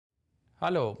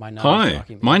Hi,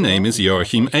 my name is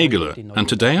Joachim Egeler, and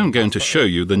today I'm going to show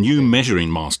you the new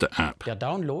Measuring Master app.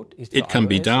 It can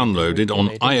be downloaded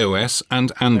on iOS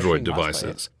and Android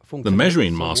devices. The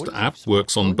Measuring Master app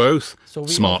works on both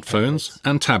smartphones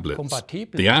and tablets.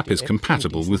 The app is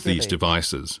compatible with these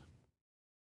devices.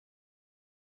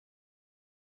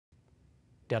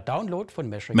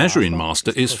 Measuring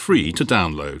Master is free to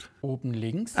download.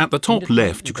 At the top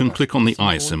left, you can click on the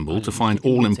I symbol to find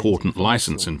all important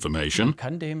license information,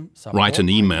 write an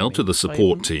email to the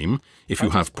support team if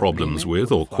you have problems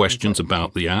with or questions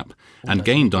about the app, and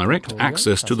gain direct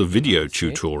access to the video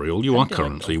tutorial you are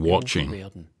currently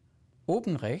watching.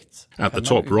 At the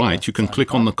top right, you can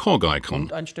click on the cog icon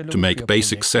to make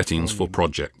basic settings for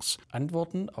projects.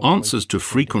 Answers to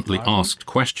frequently asked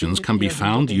questions can be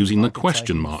found using the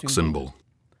question mark symbol.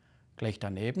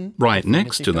 Right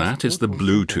next to that is the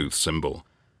Bluetooth symbol.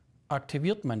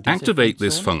 Activate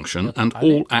this function and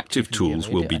all active tools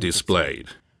will be displayed.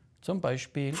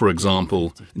 For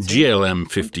example, GLM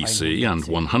 50C and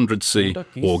 100C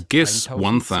or GIS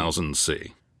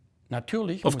 1000C.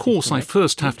 Of course, I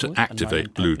first have to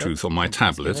activate Bluetooth on my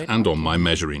tablet and on my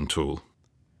measuring tool.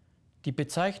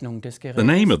 The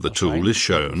name of the tool is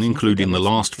shown, including the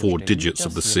last 4 digits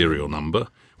of the serial number,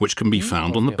 which can be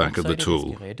found on the back of the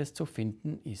tool.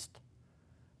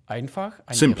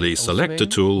 Simply select a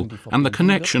tool and the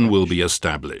connection will be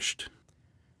established.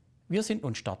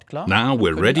 Now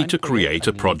we're ready to create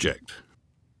a project.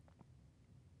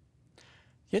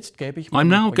 I'm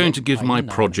now going to give my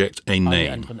project a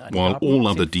name, while all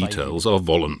other details are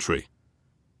voluntary.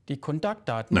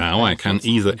 Now I can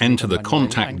either enter the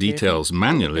contact details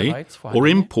manually or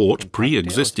import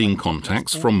pre-existing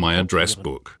contacts from my address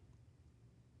book.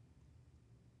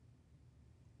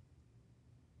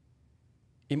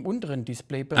 At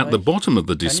the bottom of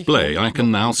the display, I can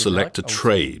now select a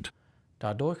trade.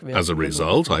 As a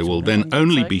result, I will then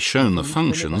only be shown the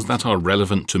functions that are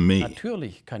relevant to me.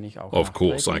 Of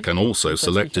course, I can also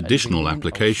select additional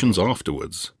applications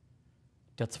afterwards.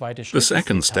 The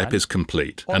second step is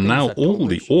complete, and now all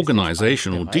the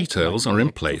organizational details are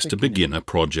in place to begin a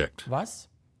project.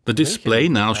 The display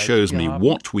now shows me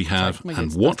what we have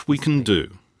and what we can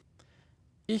do.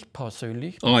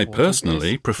 I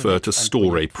personally prefer to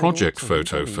store a project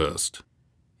photo first.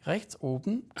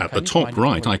 At the top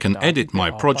right, I can edit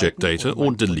my project data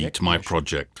or delete my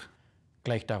project.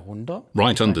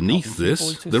 Right underneath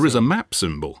this, there is a map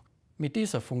symbol.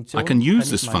 I can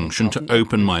use this function to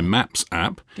open my Maps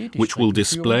app, which will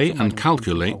display and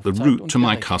calculate the route to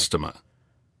my customer.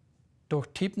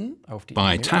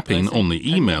 By tapping on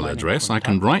the email address, I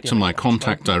can write to my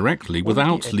contact directly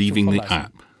without leaving the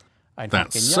app.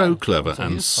 That's so clever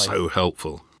and so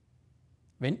helpful.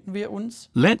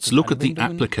 Let's look at the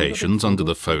applications under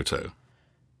the photo.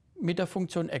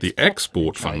 The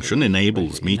export function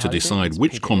enables me to decide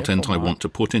which content I want to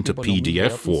put into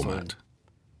PDF format.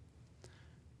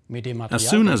 As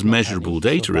soon as measurable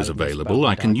data is available,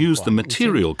 I can use the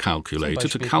material calculator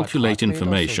to calculate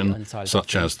information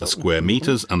such as the square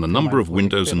meters and the number of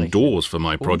windows and doors for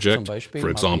my project, for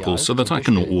example, so that I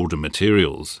can order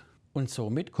materials.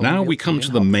 Now we come to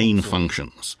the main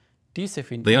functions.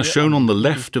 They are shown on the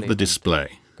left of the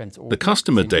display. The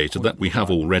customer data that we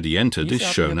have already entered is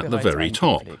shown at the very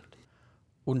top.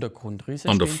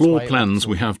 Under floor plans,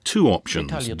 we have 2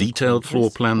 options, detailed floor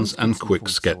plans and quick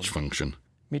sketch function.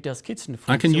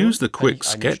 I can use the quick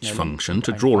sketch function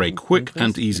to draw a quick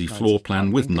and easy floor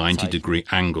plan with 90-degree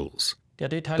angles.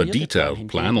 The detailed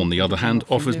plan, on the other hand,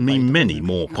 offers me many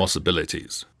more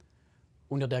possibilities.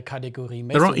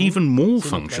 There are even more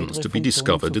functions to be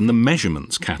discovered in the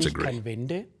Measurements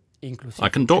category. I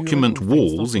can document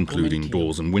walls, including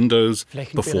doors and windows,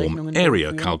 perform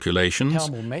area calculations,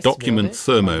 document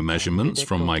thermo measurements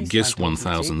from my GIS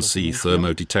 1000C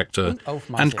thermo detector,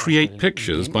 and create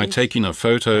pictures by taking a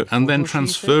photo and then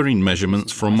transferring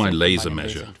measurements from my laser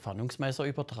measure.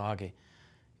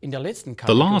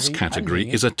 The last category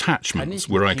is attachments,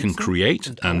 where I can create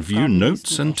and view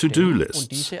notes and to-do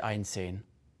lists.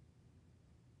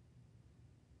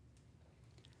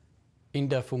 In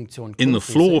the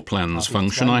floor plans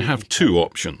function, I have 2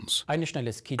 options.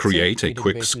 Create a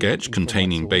quick sketch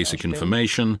containing basic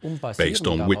information, based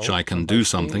on which I can do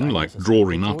something like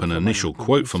drawing up an initial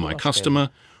quote for my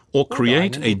customer, or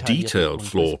create a detailed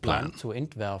floor plan.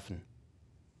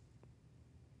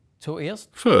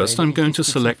 First, I'm going to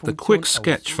select the quick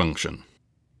sketch function.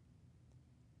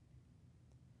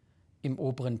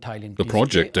 The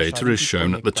project data is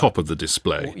shown at the top of the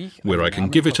display, where I can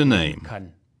give it a name.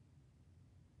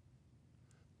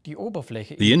 The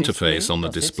interface on the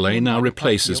display now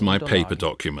replaces my paper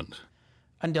document.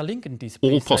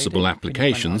 All possible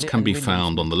applications can be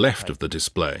found on the left of the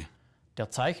display.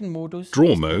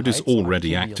 Draw mode is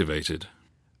already activated.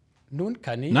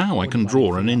 Now I can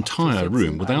draw an entire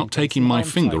room without taking my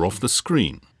finger off the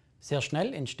screen.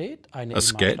 A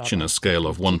sketch in a scale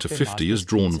of 1 to 50 is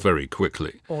drawn very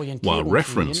quickly, while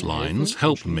reference lines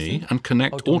help me and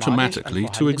connect automatically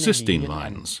to existing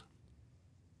lines.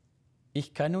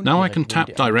 Now I can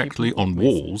tap directly on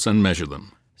walls and measure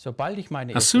them.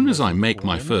 As soon as I make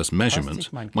my first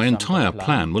measurement, my entire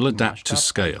plan will adapt to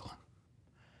scale.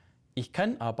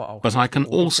 But I can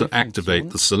also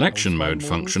activate the selection mode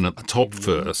function at the top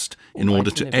first in order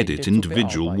to edit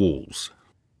individual walls.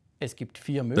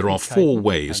 There are 4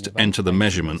 ways to enter the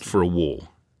measurement for a wall.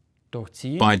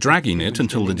 By dragging it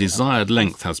until the desired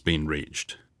length has been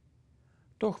reached.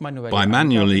 By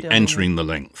manually entering the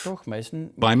length.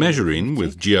 By measuring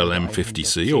with GLM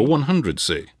 50C or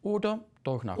 100C.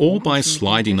 Or by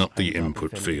sliding up the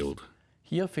input field.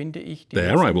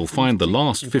 There I will find the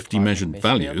last 50 measured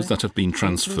values that have been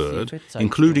transferred,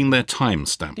 including their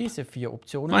timestamp.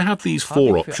 I have these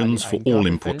 4 options for all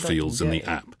input fields in the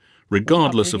app,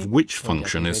 regardless of which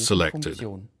function is selected.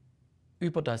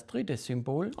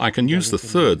 I can use the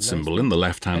third symbol in the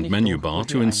left-hand menu bar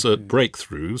to insert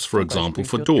breakthroughs, for example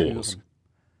for doors.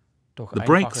 The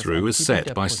breakthrough is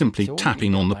set by simply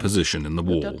tapping on the position in the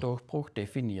wall.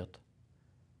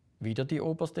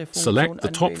 Select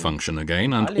the top function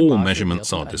again and all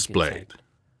measurements are displayed.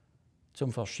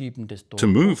 To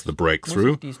move the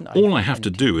breakthrough, all I have to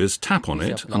do is tap on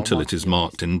it until it is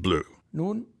marked in blue.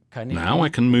 Now I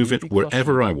can move it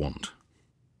wherever I want.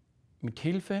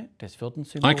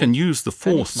 I can use the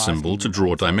 4th symbol to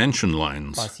draw dimension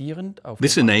lines.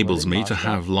 This enables me to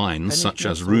have lines such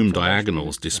as room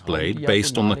diagonals displayed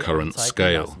based on the current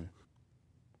scale.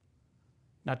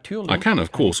 I can,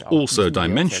 of course, also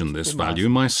dimension this value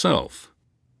myself.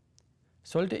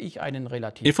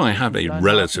 If I have a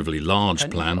relatively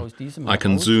large plan, I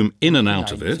can zoom in and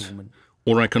out of it,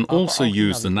 or I can also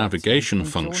use the navigation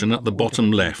function at the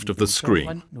bottom left of the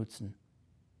screen.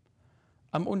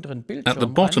 At the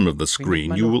bottom of the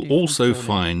screen, you will also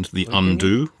find the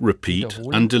undo, repeat,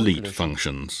 and delete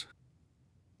functions.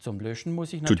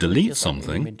 To delete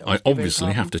something, I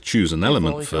obviously have to choose an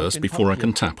element first before I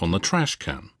can tap on the trash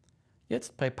can.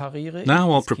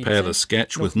 Now I'll prepare the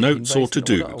sketch with notes or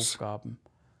to-dos.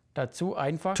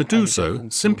 To do so,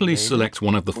 simply select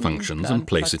one of the functions and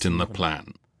place it in the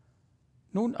plan.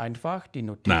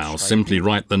 Now simply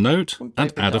write the note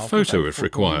and add a photo if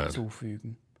required.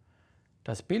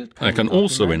 I can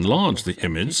also enlarge the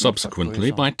image subsequently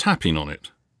by tapping on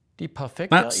it.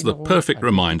 That's the perfect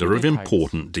reminder of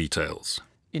important details.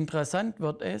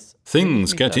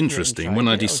 Things get interesting when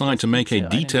I decide to make a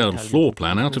detailed floor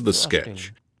plan out of the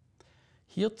sketch.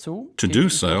 To do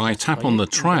so, I tap on the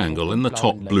triangle in the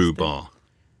top blue bar.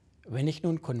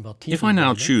 If I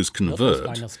now choose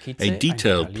Convert, a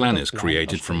detailed plan is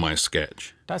created from my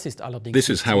sketch. This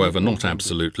is, however, not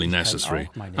absolutely necessary.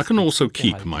 I can also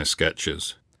keep my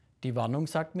sketches.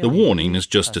 The warning is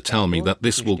just to tell me that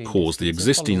this will cause the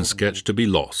existing sketch to be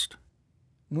lost.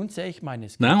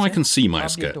 Now I can see my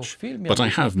sketch, but I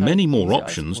have many more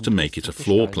options to make it a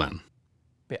floor plan.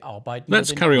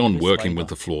 Let's carry on working with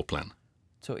the floor plan.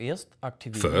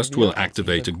 First, we'll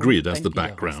activate a grid as the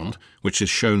background, which is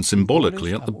shown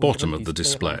symbolically at the bottom of the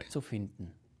display.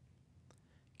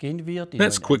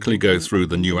 Let's quickly go through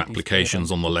the new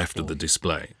applications on the left of the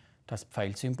display.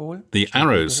 The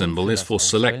arrow symbol is for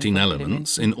selecting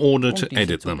elements in order to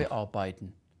edit them.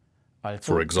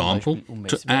 For example,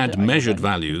 to add measured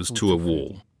values to a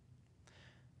wall.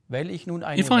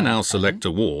 If I now select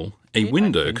a wall, a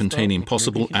window containing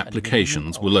possible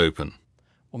applications will open.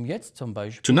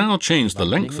 To now change the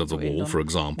length of the wall, for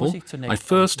example, I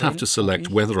first have to select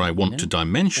whether I want to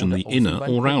dimension the inner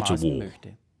or outer wall.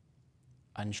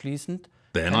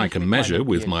 Then I can measure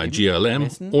with my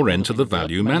GLM or enter the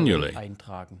value manually.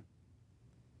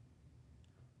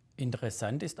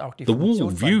 The wall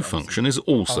view function is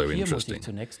also interesting.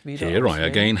 Here I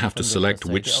again have to select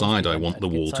which side I want the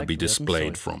wall to be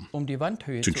displayed from.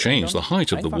 To change the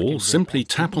height of the wall, simply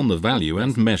tap on the value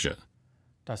and measure.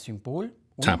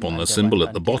 Tap on the symbol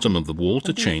at the bottom of the wall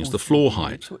to change the floor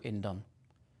height.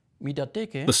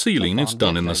 The ceiling is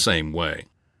done in the same way.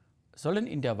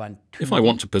 If I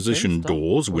want to position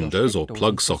doors, windows or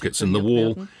plug sockets in the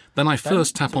wall, then I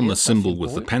first tap on the symbol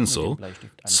with the pencil,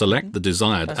 select the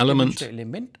desired element,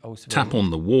 tap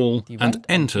on the wall and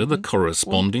enter the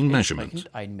corresponding measurement.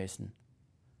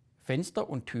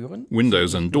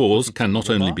 Windows and doors can not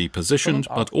only be positioned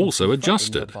but also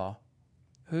adjusted.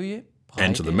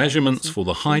 Enter the measurements for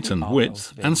the height and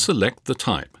width and select the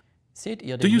type.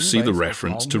 Do you see the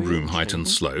reference to room height and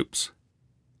slopes?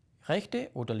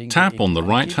 Tap on the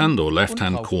right-hand or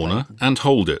left-hand corner and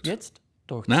hold it.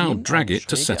 Now drag it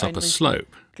to set up a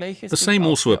slope. The same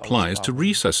also applies to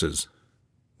recesses.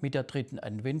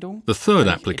 The third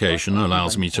application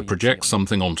allows me to project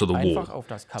something onto the wall.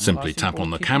 Simply tap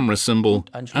on the camera symbol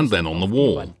and then on the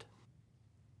wall.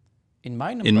 In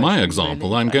my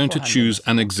example, I'm going to choose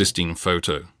an existing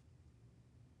photo.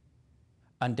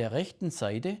 On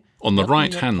the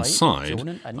right-hand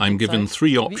side, I'm given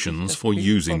 3 options for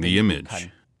using the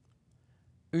image.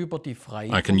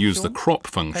 I can use the crop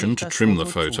function to trim the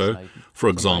photo, for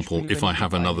example, if I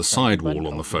have another sidewall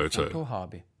on the photo.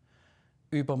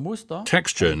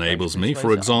 Texture enables me,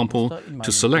 for example,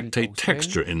 to select a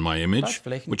texture in my image,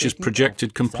 which is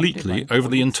projected completely over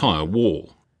the entire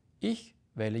wall.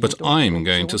 But I'm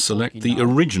going to select the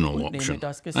original option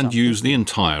and use the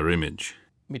entire image.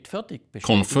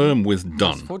 Confirm with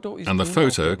Done, and the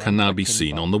photo can now be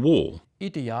seen on the wall.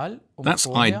 That's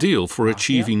ideal for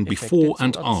achieving before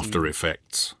and after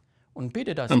effects.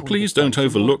 And please don't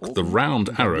overlook the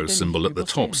round arrow symbol at the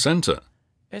top center.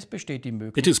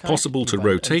 It is possible to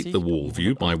rotate the wall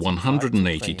view by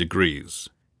 180 degrees.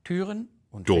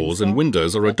 Doors and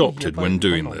windows are adopted when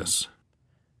doing this.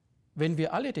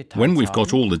 When we've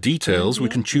got all the details, we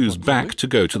can choose Back to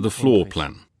go to the floor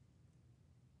plan.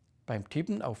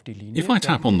 If I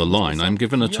tap on the line, I'm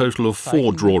given a total of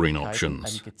 4 drawing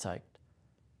options.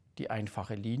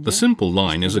 The simple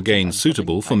line is again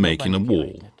suitable for making a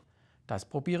wall.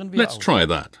 Let's try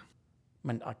that.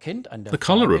 The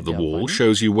color of the wall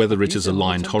shows you whether it is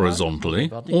aligned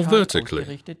horizontally or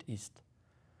vertically.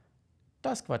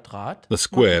 The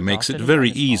square makes it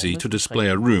very easy to display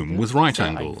a room with right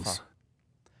angles.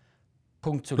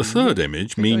 The third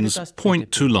image means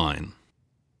point to line.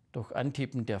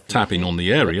 Tapping on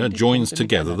the area joins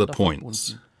together the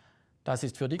points.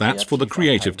 That's for the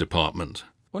creative department.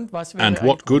 And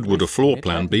what good would a floor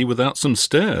plan be without some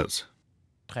stairs?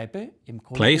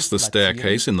 Place the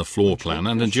staircase in the floor plan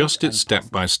and adjust it step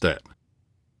by step.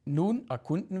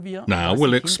 Now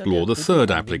we'll explore the third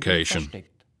application.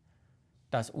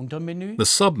 The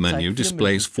sub-menu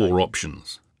displays 4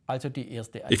 options.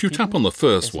 If you tap on the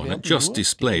first one, it just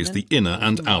displays the inner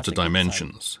and outer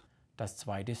dimensions.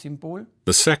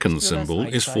 The second symbol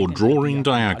is for drawing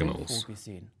diagonals.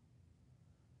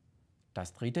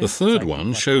 The third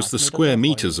one shows the square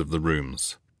meters of the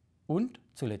rooms.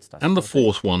 And the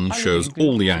fourth one shows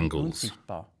all the angles.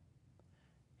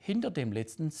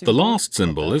 The last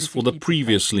symbol is for the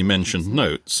previously mentioned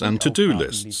notes and to-do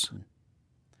lists.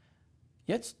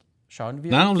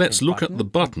 Now let's look at the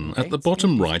button at the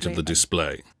bottom right of the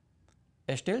display.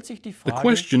 The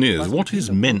question is, what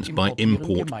is meant by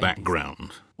import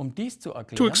background?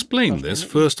 To explain this,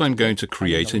 first I'm going to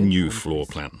create a new floor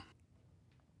plan.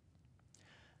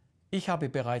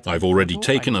 I've already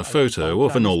taken a photo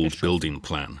of an old building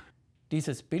plan.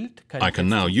 I can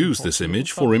now use this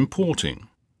image for importing.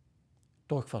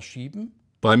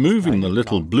 By moving the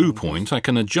little blue point, I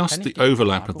can adjust the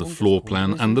overlap of the floor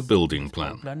plan and the building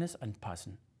plan.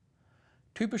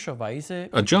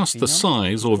 Adjust the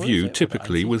size or view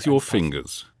typically with your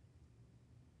fingers.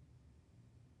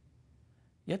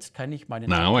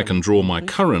 Now I can draw my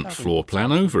current floor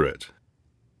plan over it.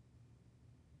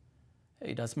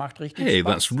 Hey,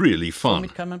 that's really fun.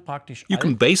 You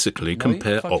can basically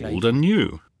compare old and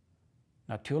new.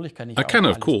 I can,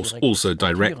 of course, also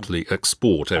directly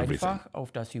export everything.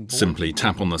 Simply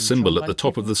tap on the symbol at the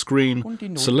top of the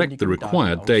screen, select the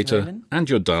required data, and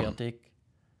you're done.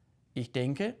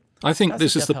 I think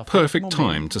this is the perfect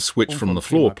time to switch from the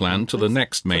floor plan to the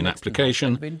next main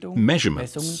application,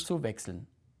 measurements.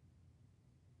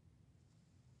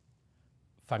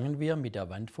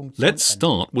 Let's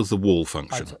start with the wall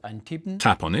function.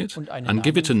 Tap on it and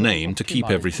give it a name to keep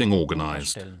everything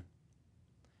organized.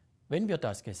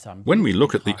 When we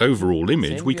look at the overall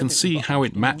image, we can see how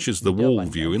it matches the wall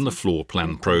view in the floor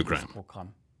plan program.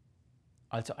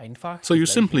 So you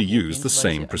simply use the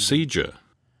same procedure.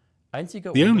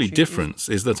 The only difference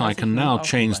is that I can now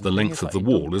change the length of the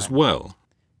wall as well.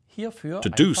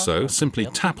 To do so, simply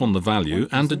tap on the value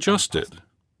and adjust it.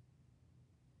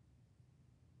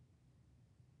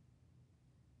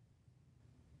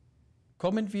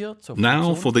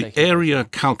 Now for the area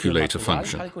calculator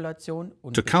function.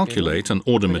 To calculate and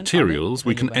order materials,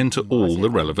 we can enter all the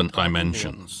relevant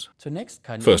dimensions.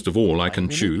 First of all, I can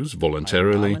choose,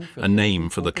 voluntarily, a name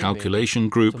for the calculation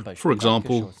group, for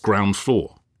example, ground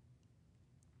floor.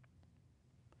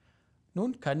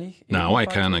 Now I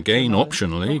can again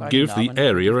optionally give the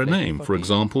area a name, for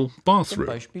example,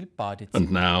 bathroom. And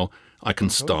now I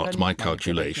can start my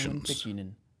calculations.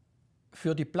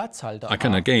 I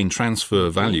can again transfer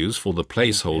values for the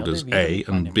placeholders A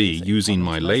and B using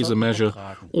my laser measure,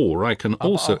 or I can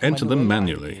also enter them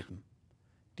manually.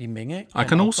 I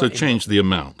can also change the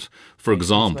amount, for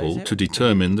example, to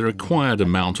determine the required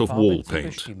amount of wall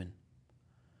paint.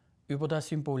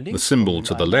 The symbol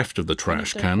to the left of the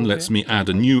trash can lets me add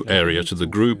a new area to the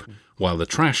group, while the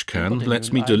trash can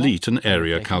lets me delete an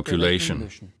area calculation.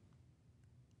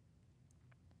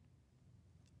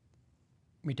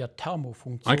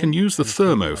 I can use the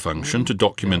Thermo function to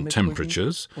document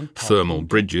temperatures, thermal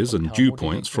bridges and dew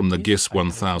points from the GIS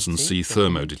 1000C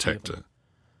thermo detector.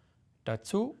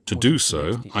 To do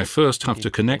so, I first have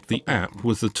to connect the app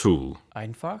with the tool.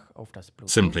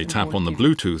 Simply tap on the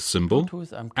Bluetooth symbol,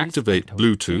 activate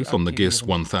Bluetooth on the GIS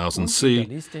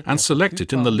 1000C, and select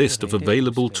it in the list of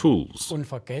available tools.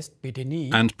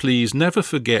 And please never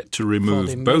forget to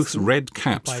remove both red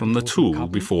caps from the tool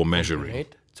before measuring.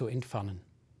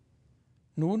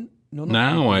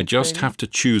 Now I just have to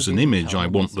choose an image I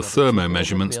want the thermo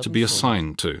measurements to be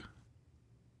assigned to.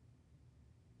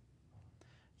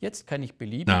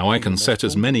 Now I can set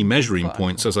as many measuring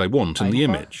points as I want in the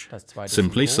image.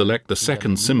 Simply select the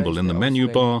second symbol in the menu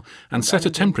bar and set a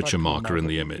temperature marker in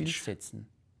the image.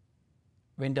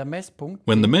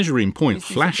 When the measuring point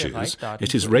flashes,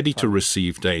 it is ready to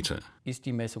receive data.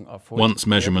 Once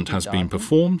measurement has been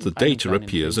performed, the data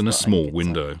appears in a small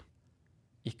window.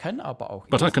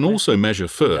 But I can also measure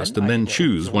first and then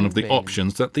choose one of the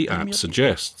options that the app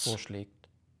suggests.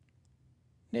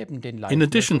 In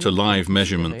addition to live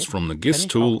measurements from the GIS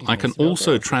tool, I can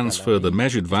also transfer the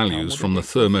measured values from the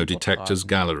thermo detector's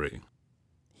gallery.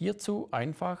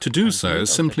 To do so,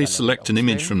 simply select an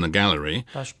image from the gallery,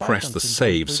 press the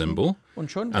Save symbol,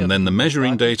 and then the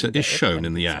measuring data is shown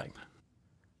in the app.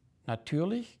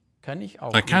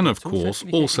 I can, of course,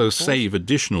 also save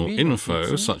additional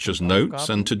info, such as notes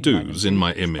and to-dos, in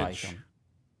my image.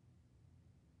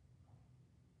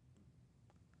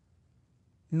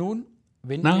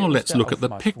 Now let's look at the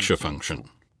picture function.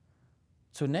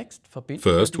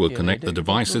 First, we'll connect the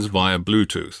devices via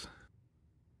Bluetooth.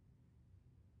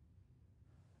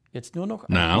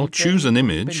 Now choose an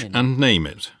image and name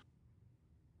it.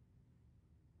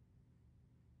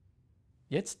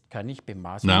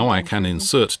 Now I can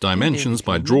insert dimensions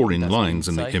by drawing lines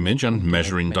in the image and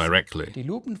measuring directly.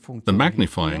 The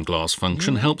magnifying glass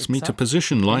function helps me to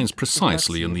position lines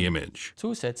precisely in the image.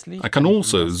 I can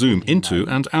also zoom into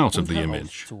and out of the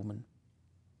image.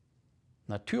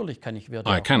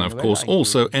 I can, of course,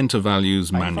 also enter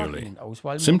values manually.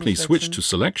 Simply switch to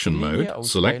selection mode,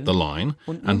 select the line,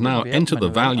 and now enter the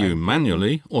value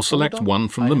manually or select one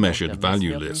from the measured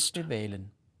value list.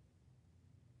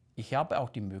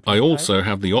 I also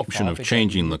have the option of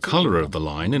changing the color of the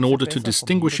line in order to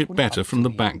distinguish it better from the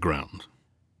background.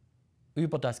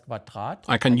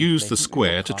 I can use the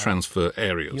square to transfer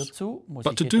areas,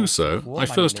 but to do so, I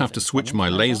first have to switch my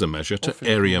laser measure to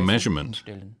area measurement.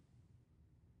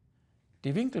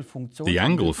 The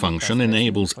angle function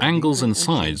enables angles and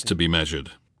sides to be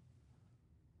measured.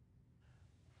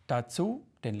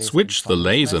 Switch the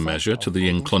laser measure to the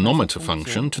inclinometer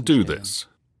function to do this.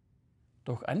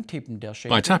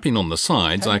 By tapping on the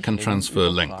sides, I can transfer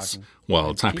lengths,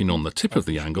 while tapping on the tip of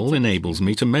the angle enables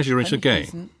me to measure it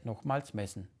again.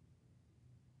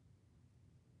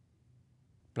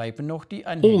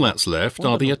 All that's left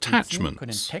are the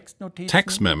attachments.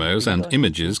 Text memos and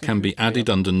images can be added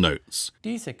under Notes.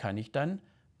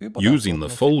 Using the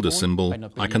folder symbol,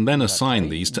 I can then assign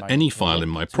these to any file in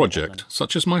my project,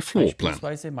 such as my floor plan.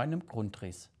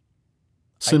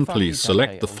 Simply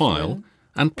select the file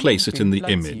and place it in the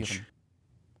image.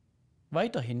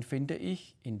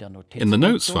 In the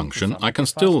Notes function, I can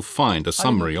still find a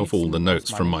summary of all the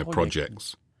notes from my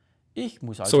projects.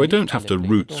 So I don't have to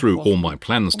root through all my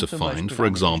plans to find, for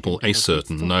example, a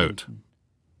certain note.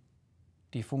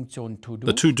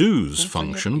 The To-Dos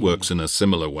function works in a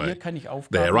similar way.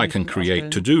 There I can create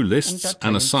to-do lists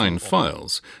and assign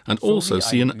files, and also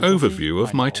see an overview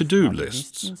of my to-do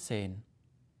lists.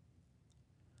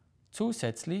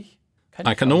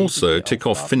 I can also tick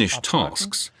off finished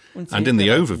tasks, and in the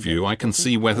overview I can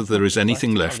see whether there is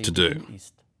anything left to do.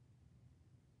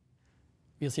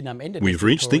 We've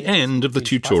reached the end of the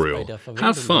tutorial.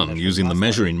 Have fun using the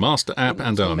Measuring Master app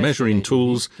and our measuring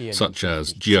tools, such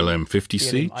as GLM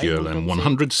 50C, GLM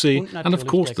 100C, and of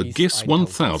course the GIS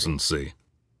 1000C.